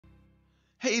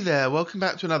Hey there, welcome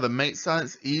back to another Make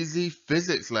Science Easy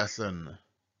physics lesson.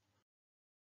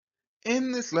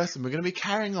 In this lesson, we're going to be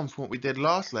carrying on from what we did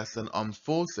last lesson on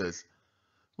forces.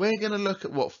 We're going to look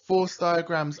at what force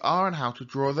diagrams are and how to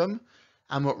draw them,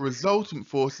 and what resultant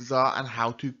forces are and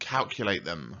how to calculate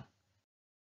them.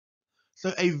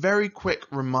 So a very quick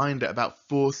reminder about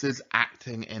forces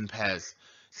acting in pairs.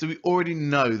 So we already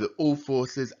know that all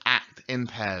forces act in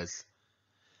pairs.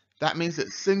 That means that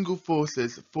single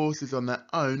forces on their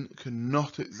own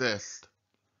cannot exist.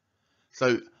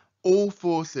 So all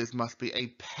forces must be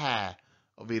a pair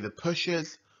of either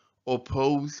pushes or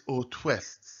pulls or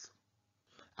twists.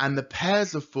 And the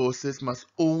pairs of forces must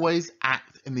always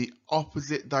act in the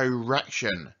opposite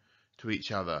direction to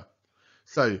each other.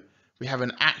 So we have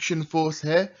an action force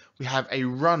here, we have a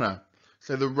runner.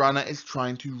 So the runner is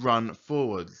trying to run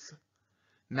forwards.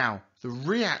 Now, the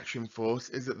reaction force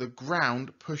is that the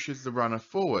ground pushes the runner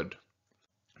forward.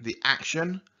 The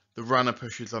action, the runner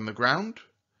pushes on the ground.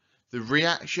 The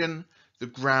reaction, the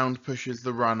ground pushes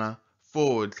the runner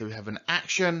forward. So we have an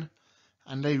action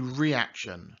and a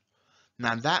reaction.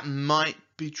 Now that might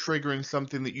be triggering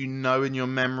something that you know in your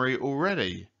memory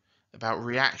already about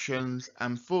reactions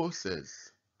and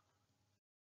forces.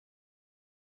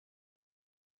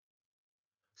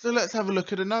 So let's have a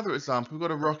look at another example. We've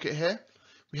got a rocket here.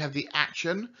 We have the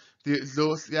action, the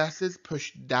exhaust gases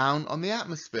push down on the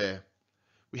atmosphere.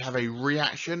 We have a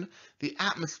reaction, the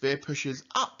atmosphere pushes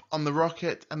up on the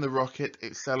rocket and the rocket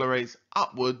accelerates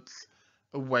upwards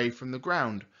away from the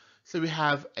ground. So we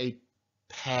have a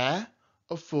pair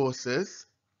of forces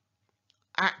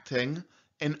acting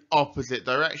in opposite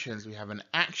directions. We have an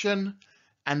action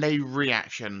and a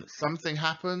reaction. Something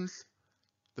happens,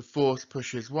 the force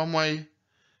pushes one way,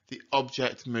 the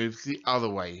object moves the other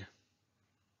way.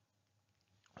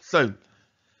 So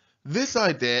this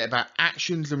idea about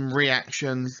actions and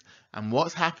reactions and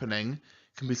what's happening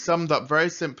can be summed up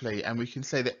very simply, and we can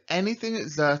say that anything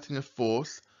exerting a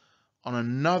force on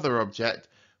another object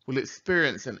will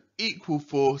experience an equal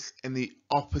force in the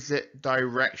opposite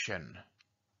direction.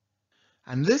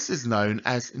 And this is known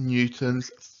as Newton's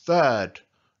third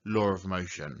law of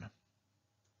motion.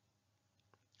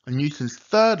 And Newton's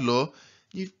third law,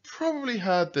 you've probably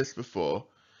heard this before,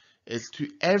 is to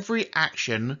every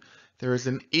action there is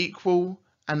an equal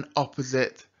and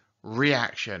opposite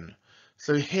reaction.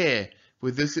 So here,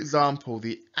 with this example,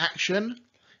 the action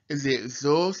is the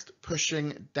exhaust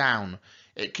pushing down.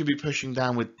 It could be pushing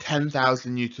down with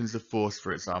 10,000 newtons of force,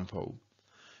 for example.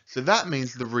 So that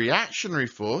means the reactionary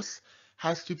force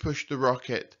has to push the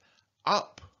rocket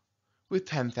up with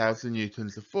 10,000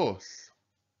 newtons of force.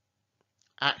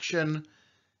 Action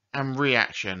and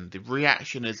reaction. The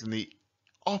reaction is in the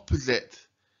opposite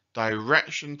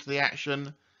direction to the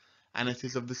action, and it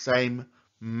is of the same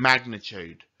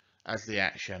magnitude as the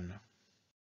action.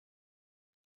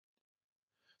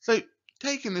 So,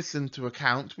 taking this into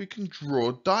account, we can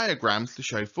draw diagrams to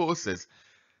show forces.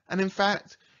 And in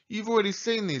fact, you've already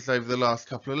seen these over the last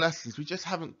couple of lessons. We just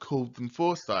haven't called them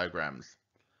force diagrams.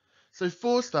 So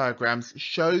force diagrams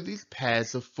show these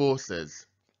pairs of forces.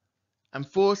 And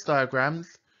force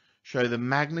diagrams show the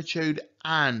magnitude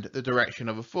and the direction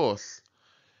of a force.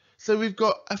 So we've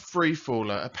got a free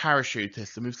faller, a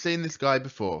parachutist, and we've seen this guy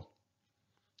before.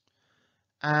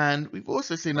 And we've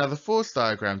also seen other force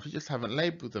diagrams, we just haven't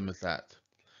labelled them as that.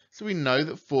 So we know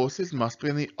that forces must be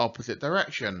in the opposite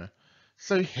direction.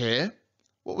 So here,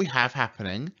 what we have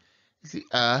happening is the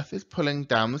Earth is pulling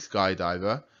down the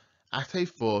skydiver at a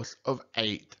force of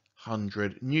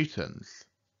 800 newtons,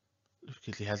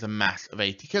 because he has a mass of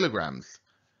 80 kilograms.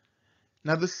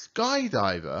 Now the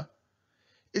skydiver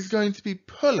is going to be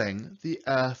pulling the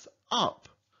Earth up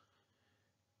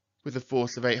with a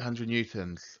force of 800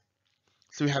 newtons.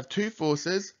 So we have two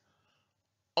forces,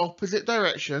 opposite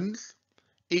directions,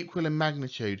 equal in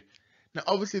magnitude. Now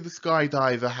obviously the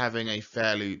skydiver having a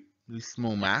fairly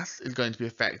small mass is going to be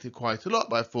affected quite a lot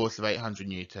by a force of 800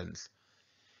 newtons.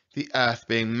 The Earth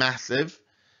being massive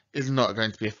is not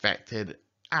going to be affected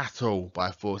at all by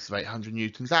a force of 800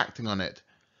 newtons acting on it.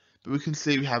 But we can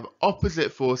see we have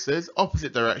opposite forces,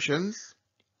 opposite directions,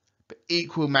 but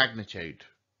equal magnitude.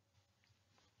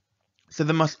 So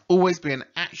there must always be an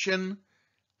action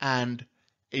and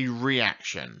a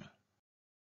reaction.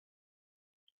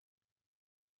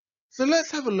 So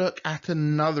let's have a look at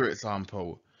another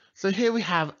example. So here we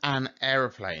have an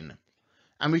aeroplane,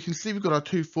 and we can see we've got our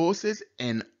two forces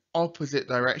in opposite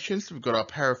directions. So we've got our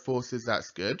pair of forces,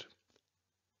 that's good.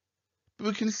 But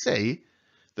we can see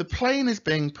the plane is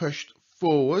being pushed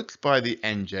forwards by the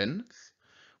engines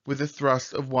with a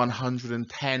thrust of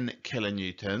 110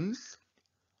 kilonewtons,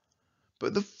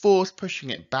 but the force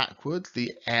pushing it backwards,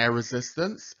 the air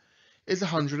resistance, is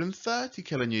 130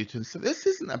 kilonewtons. So this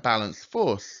isn't a balanced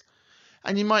force.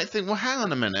 And you might think, well, hang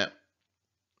on a minute.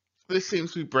 This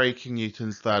seems to be breaking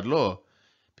Newton's third law,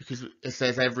 because it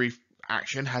says every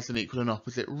action has an equal and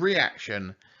opposite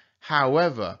reaction.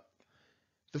 However,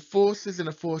 the forces in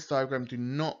a force diagram do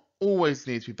not always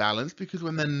need to be balanced, because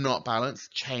when they're not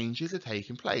balanced, changes are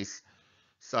taking place.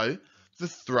 So the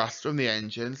thrust from the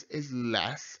engines is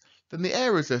less than the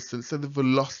air resistance, so the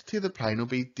velocity of the plane will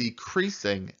be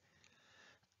decreasing.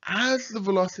 As the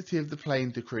velocity of the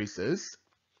plane decreases,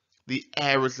 the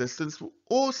air resistance will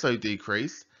also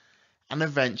decrease, and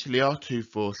eventually our two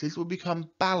forces will become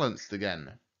balanced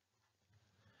again.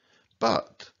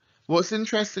 But what's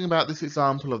interesting about this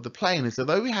example of the plane is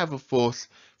although we have a force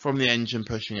from the engine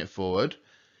pushing it forward,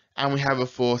 and we have a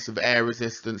force of air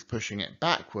resistance pushing it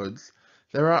backwards,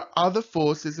 there are other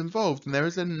forces involved, and there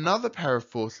is another pair of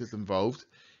forces involved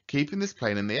keeping this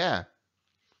plane in the air.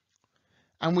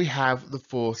 And we have the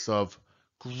force of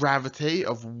gravity,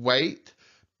 of weight,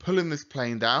 pulling this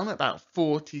plane down at about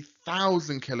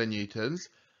 40,000 kilonewtons,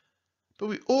 but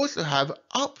we also have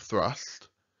upthrust,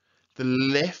 the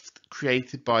lift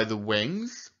created by the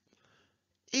wings,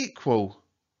 equal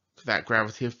to that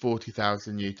gravity of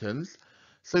 40,000 newtons.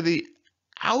 So the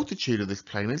altitude of this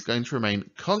plane is going to remain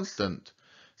constant.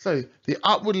 So the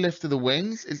upward lift of the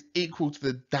wings is equal to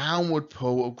the downward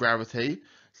pull of gravity.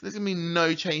 So there's going to be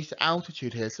no change to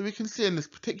altitude here. So we can see in this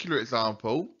particular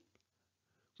example,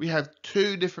 we have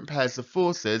two different pairs of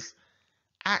forces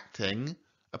acting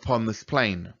upon this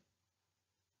plane.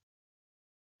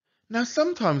 Now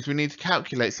sometimes we need to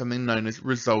calculate something known as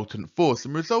resultant force,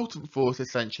 and resultant force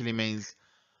essentially means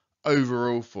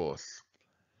overall force.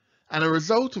 And a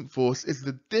resultant force is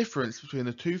the difference between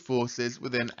the two forces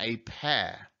within a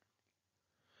pair.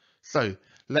 So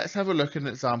let's have a look at an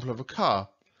example of a car.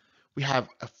 We have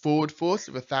a forward force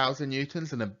of 1,000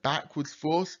 newtons and a backwards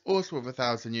force also of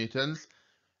 1,000 newtons,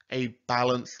 a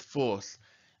balanced force.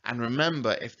 And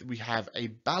remember, if we have a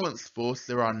balanced force,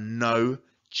 there are no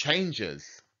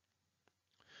changes.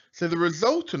 So the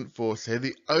resultant force here,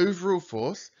 the overall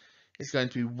force, is going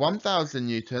to be 1,000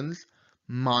 newtons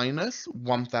minus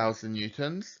 1,000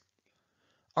 newtons.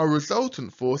 Our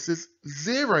resultant force is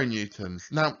 0 newtons.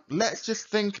 Now, let's just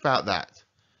think about that.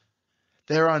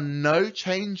 There are no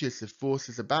changes if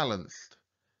forces are balanced.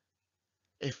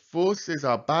 If forces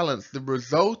are balanced, the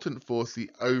resultant force,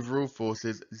 the overall force,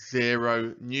 is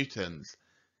 0 newtons.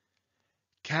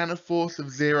 Can a force of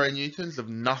 0 newtons of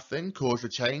nothing cause a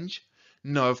change?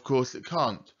 No, of course it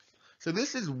can't. So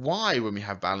this is why when we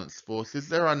have balanced forces,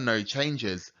 there are no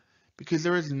changes, because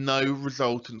there is no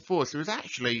resultant force. There is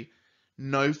actually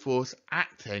no force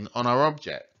acting on our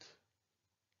object.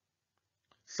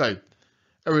 So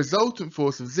a resultant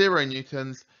force of 0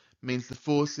 newtons means the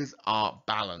forces are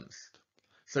balanced.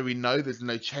 So we know there's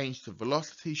no change to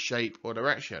velocity, shape, or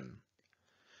direction.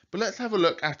 But let's have a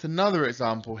look at another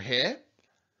example here.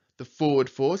 The forward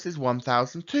force is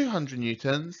 1,200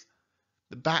 newtons.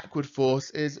 The backward force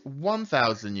is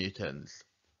 1,000 newtons.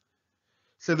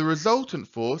 So the resultant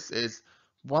force is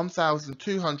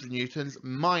 1,200 newtons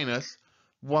minus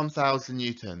 1,000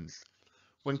 newtons.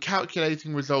 When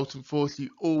calculating resultant force,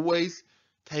 you always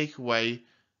take away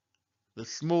the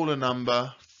smaller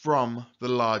number from the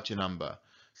larger number.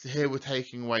 So here we're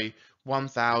taking away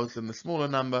 1,000, the smaller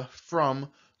number, from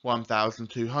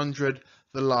 1,200,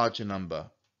 the larger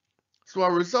number. So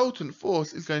our resultant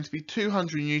force is going to be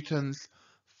 200 newtons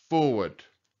forward.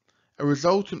 A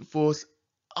resultant force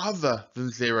other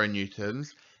than 0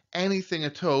 newtons, anything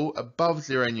at all above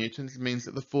 0 newtons, means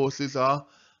that the forces are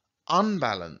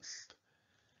unbalanced.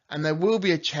 And there will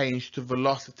be a change to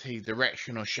velocity,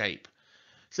 direction, or shape.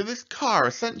 So this car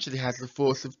essentially has the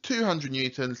force of 200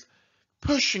 newtons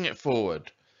pushing it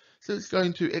forward. So it's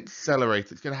going to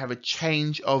accelerate. It's going to have a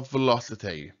change of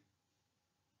velocity.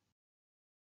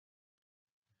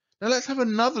 Now let's have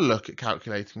another look at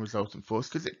calculating resultant force,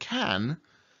 because it can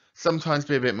sometimes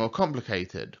be a bit more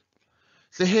complicated.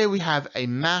 So here we have a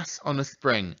mass on a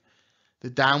spring. The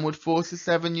downward force is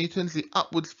 7 newtons, the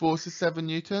upwards force is 7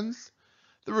 newtons.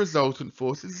 The resultant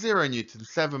force is 0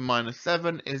 newtons. 7 minus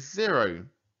 7 is 0.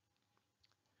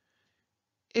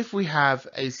 If we have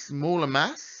a smaller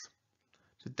mass,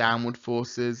 the downward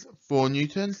force is 4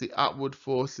 newtons, the upward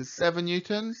force is 7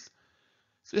 newtons.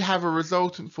 So we have a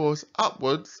resultant force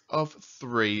upwards of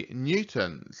 3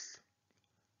 newtons.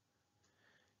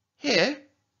 Here,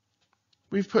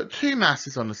 we've put two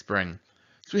masses on the spring.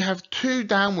 So we have two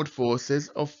downward forces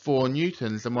of 4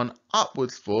 newtons and one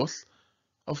upwards force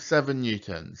of 7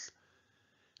 newtons.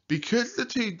 Because the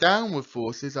two downward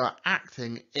forces are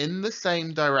acting in the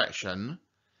same direction,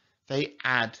 they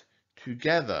add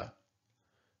together.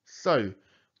 So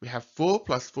we have 4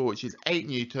 plus 4, which is 8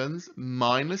 newtons,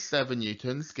 minus 7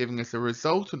 newtons, giving us a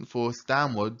resultant force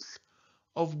downwards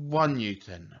of 1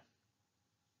 newton.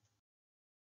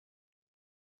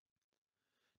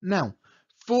 Now,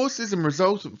 forces and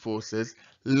resultant forces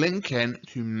link in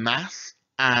to mass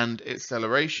and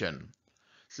acceleration.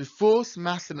 So force,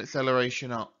 mass, and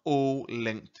acceleration are all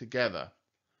linked together.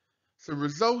 So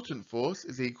resultant force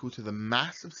is equal to the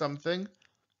mass of something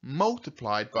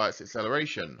multiplied by its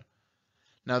acceleration.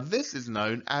 Now this is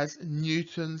known as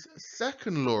Newton's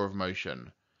second law of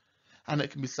motion, and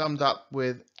it can be summed up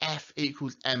with F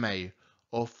equals ma,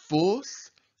 or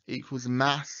force equals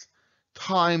mass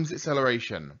times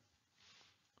acceleration.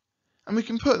 And we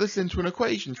can put this into an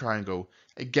equation triangle.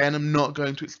 Again, I'm not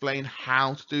going to explain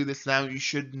how to do this now. You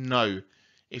should know.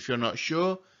 If you're not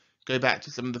sure, go back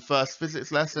to some of the first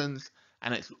physics lessons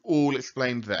and it's all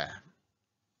explained there.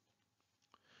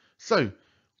 So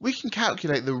we can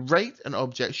calculate the rate an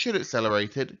object should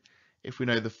accelerated if we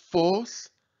know the force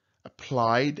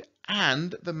applied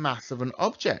and the mass of an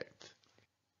object.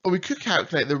 Or we could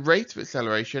calculate the rate of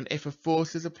acceleration if a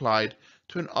force is applied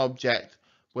to an object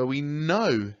where we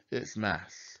know its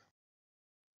mass.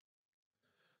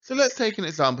 So let's take an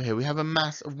example here. We have a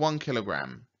mass of 1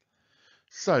 kilogram.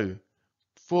 So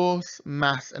force,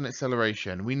 mass, and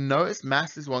acceleration. We know its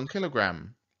mass is 1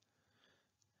 kilogram.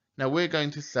 Now we're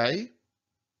going to say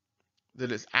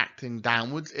that it's acting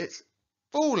downwards, it's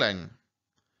falling.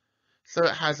 So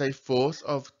it has a force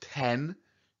of 10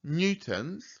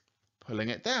 newtons pulling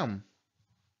it down.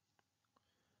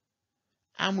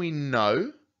 And we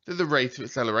know that the rate of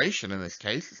acceleration in this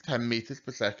case is 10 meters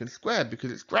per second squared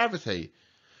because it's gravity.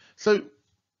 So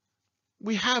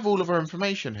we have all of our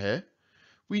information here.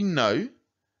 We know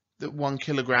that 1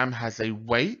 kilogram has a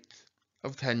weight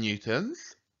of 10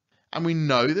 newtons, and we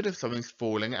know that if something's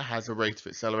falling, it has a rate of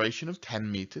acceleration of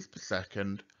 10 meters per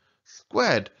second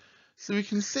squared. So we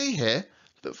can see here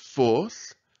that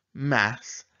force,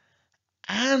 mass,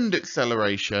 and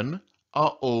acceleration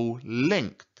are all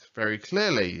linked very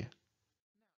clearly.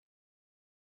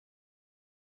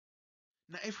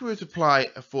 Now, if we were to apply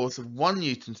a force of 1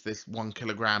 newton to this 1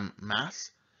 kilogram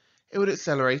mass, it would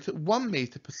accelerate at 1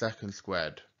 meter per second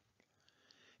squared.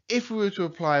 If we were to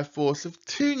apply a force of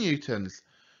 2 newtons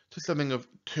to something of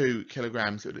 2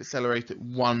 kilograms, it would accelerate at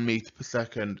 1 meter per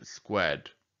second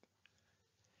squared.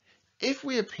 If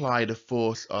we applied a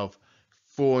force of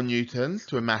 4 newtons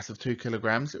to a mass of 2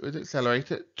 kilograms, it would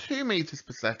accelerate at 2 meters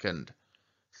per second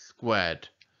squared.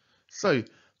 So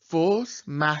force,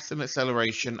 mass, and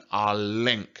acceleration are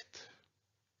linked.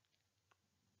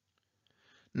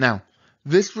 Now,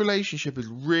 this relationship is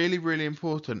really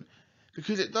important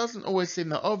because it doesn't always seem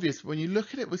that obvious. But when you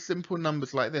look at it with simple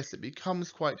numbers like this, it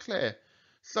becomes quite clear.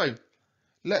 So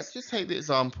let's just take the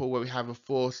example where we have a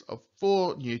force of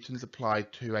 4 newtons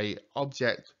applied to an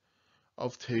object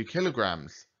of 2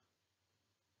 kilograms.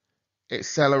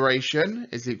 Acceleration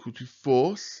is equal to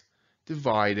force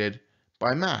divided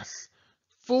by mass.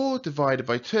 4 divided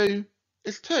by 2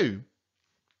 is 2.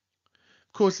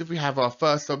 Of course, if we have our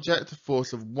first object, a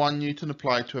force of 1 newton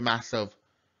applied to a mass of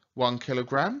 1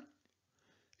 kilogram,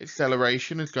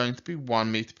 acceleration is going to be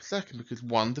 1 meter per second because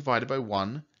 1 divided by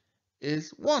 1 is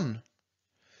 1.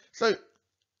 So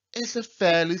it's a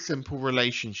fairly simple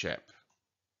relationship.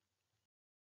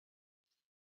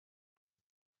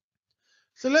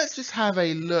 So let's just have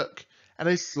a look at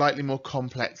a slightly more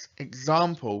complex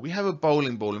example. We have a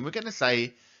bowling ball and we're going to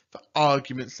say, for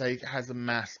argument's sake, it has a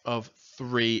mass of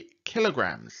 3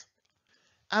 kilograms.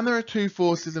 And there are two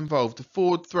forces involved, a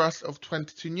forward thrust of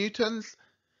 22 newtons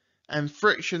and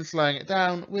friction slowing it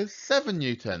down with 7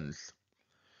 newtons.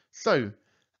 So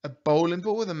a bowling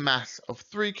ball with a mass of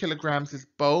 3 kilograms is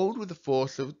bowled with a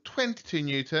force of 22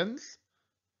 newtons.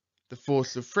 The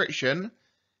force of friction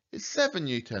is 7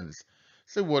 newtons.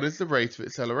 So what is the rate of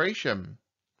acceleration?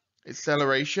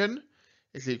 Acceleration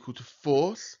is equal to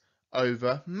force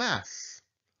over mass.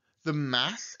 The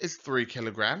mass is 3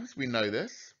 kilograms, we know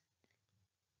this.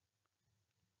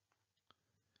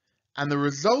 And the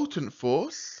resultant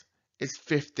force is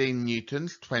 15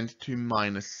 newtons, 22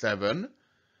 minus 7.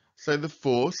 So the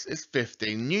force is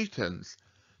 15 newtons.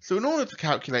 So in order to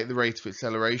calculate the rate of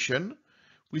acceleration,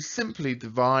 we simply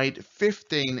divide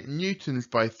 15 newtons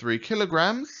by 3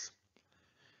 kilograms.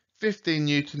 15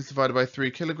 newtons divided by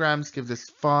 3 kilograms gives us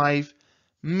 5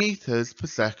 meters per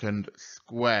second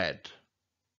squared.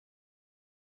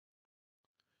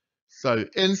 So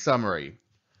in summary,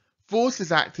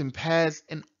 forces act in pairs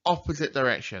in opposite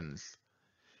directions.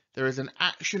 There is an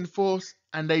action force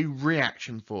and a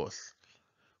reaction force.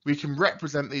 We can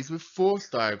represent these with force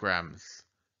diagrams.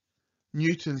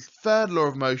 Newton's third law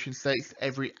of motion states that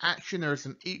every action there is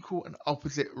an equal and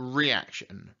opposite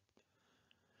reaction.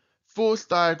 Force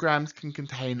diagrams can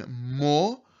contain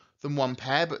more than one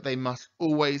pair, but they must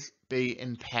always be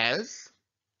in pairs.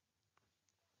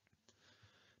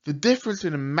 The difference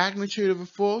between the magnitude of a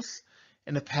force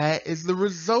in a pair is the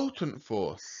resultant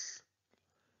force.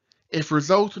 If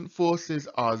resultant forces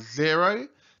are zero,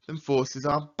 then forces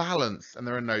are balanced and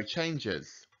there are no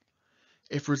changes.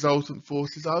 If resultant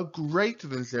forces are greater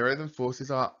than zero, then forces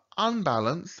are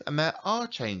unbalanced and there are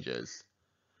changes.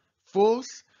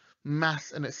 Force,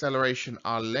 mass and acceleration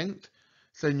are linked,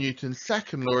 so Newton's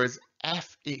second law is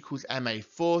F equals ma,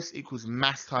 force equals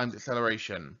mass times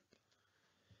acceleration.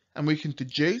 And we can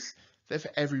deduce that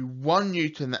for every 1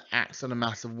 Newton that acts on a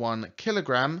mass of 1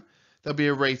 kilogram, there'll be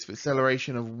a rate of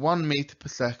acceleration of 1 meter per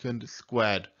second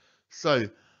squared. So,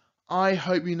 I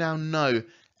hope you now know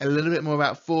a little bit more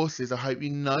about forces. I hope you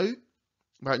know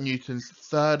about Newton's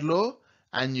third law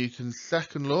and Newton's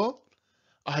second law.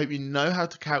 I hope you know how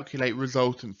to calculate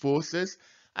resultant forces,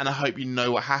 and I hope you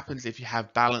know what happens if you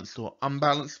have balanced or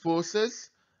unbalanced forces.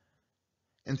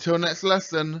 Until next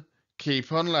lesson,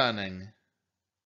 keep on learning.